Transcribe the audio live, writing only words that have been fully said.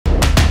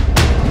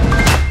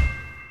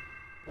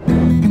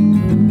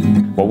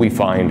what we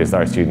find is that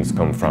our students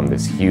come from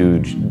this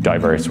huge,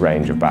 diverse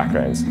range of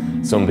backgrounds.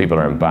 Some people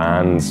are in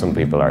bands, some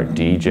people are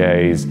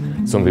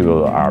DJs, some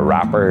people are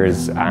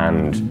rappers,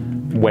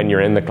 and when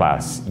you're in the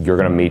class, you're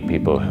going to meet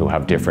people who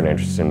have different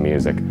interests in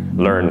music.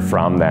 Learn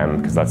from them,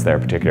 because that's their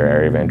particular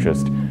area of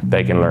interest.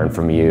 They can learn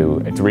from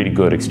you. It's a really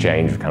good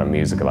exchange of kind of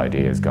musical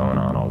ideas going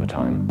on all the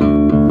time.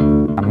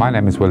 My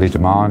name is Willie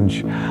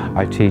Demonge.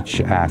 I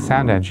teach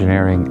sound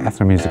engineering,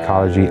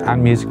 ethnomusicology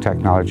and music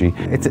technology.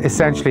 It's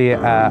essentially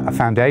a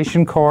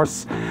foundation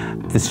course.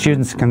 The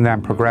students can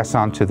then progress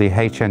on to the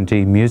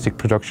HND music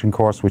production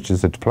course, which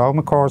is a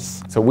diploma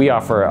course. So we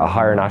offer a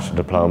higher national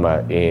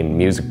diploma in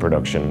music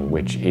production,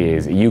 which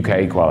is a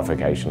UK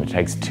qualification. It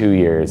takes 2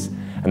 years,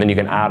 and then you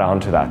can add on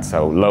to that.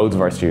 So loads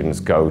of our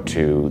students go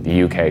to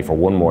the UK for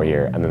 1 more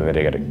year, and then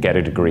they get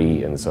a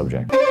degree in the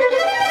subject.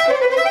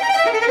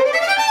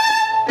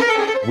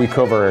 We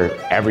cover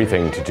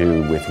everything to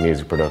do with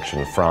music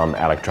production, from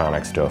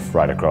electronic stuff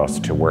right across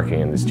to working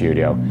in the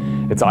studio.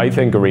 It's, I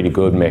think, a really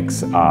good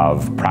mix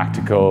of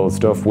practical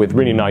stuff with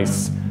really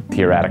nice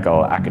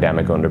theoretical,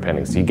 academic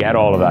underpinnings. So you get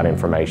all of that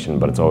information,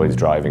 but it's always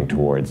driving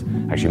towards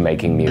actually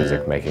making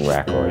music, making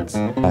records.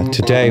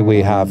 Today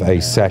we have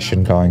a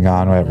session going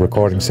on, a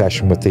recording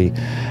session with the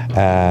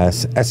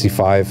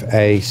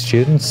DFEi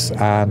students,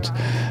 and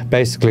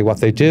basically what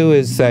they do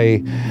is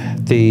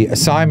the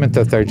assignment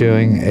that they're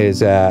doing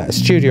is a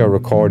studio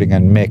recording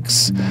and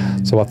mix.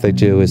 So what they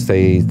do is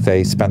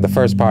they spend the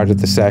first part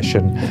of the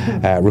session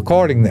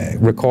recording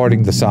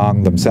the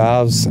song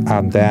themselves,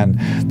 and then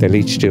they'll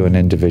each do an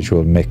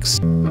individual mix.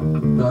 I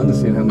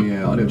understand how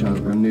many audio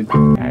channels we're going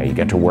to need. You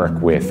get to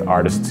work with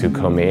artists who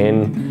come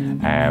in,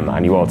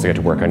 and you also get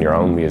to work on your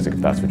own music if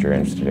that's what you're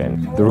interested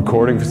in. The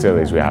recording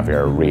facilities we have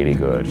here are really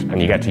good,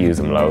 and you get to use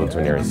them loads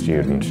when you're a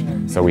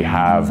student. So we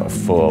have a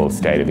full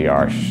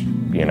state-of-the-art,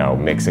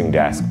 mixing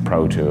desk,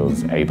 Pro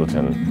Tools,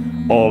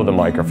 Ableton, all of the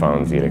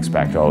microphones you'd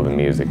expect, all of the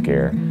music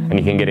gear. And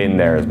you can get in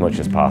there as much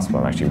as possible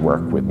and actually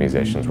work with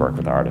musicians, work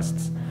with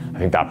artists. I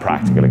think that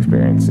practical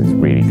experience is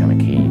really kind of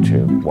key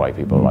to why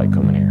people like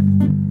coming here.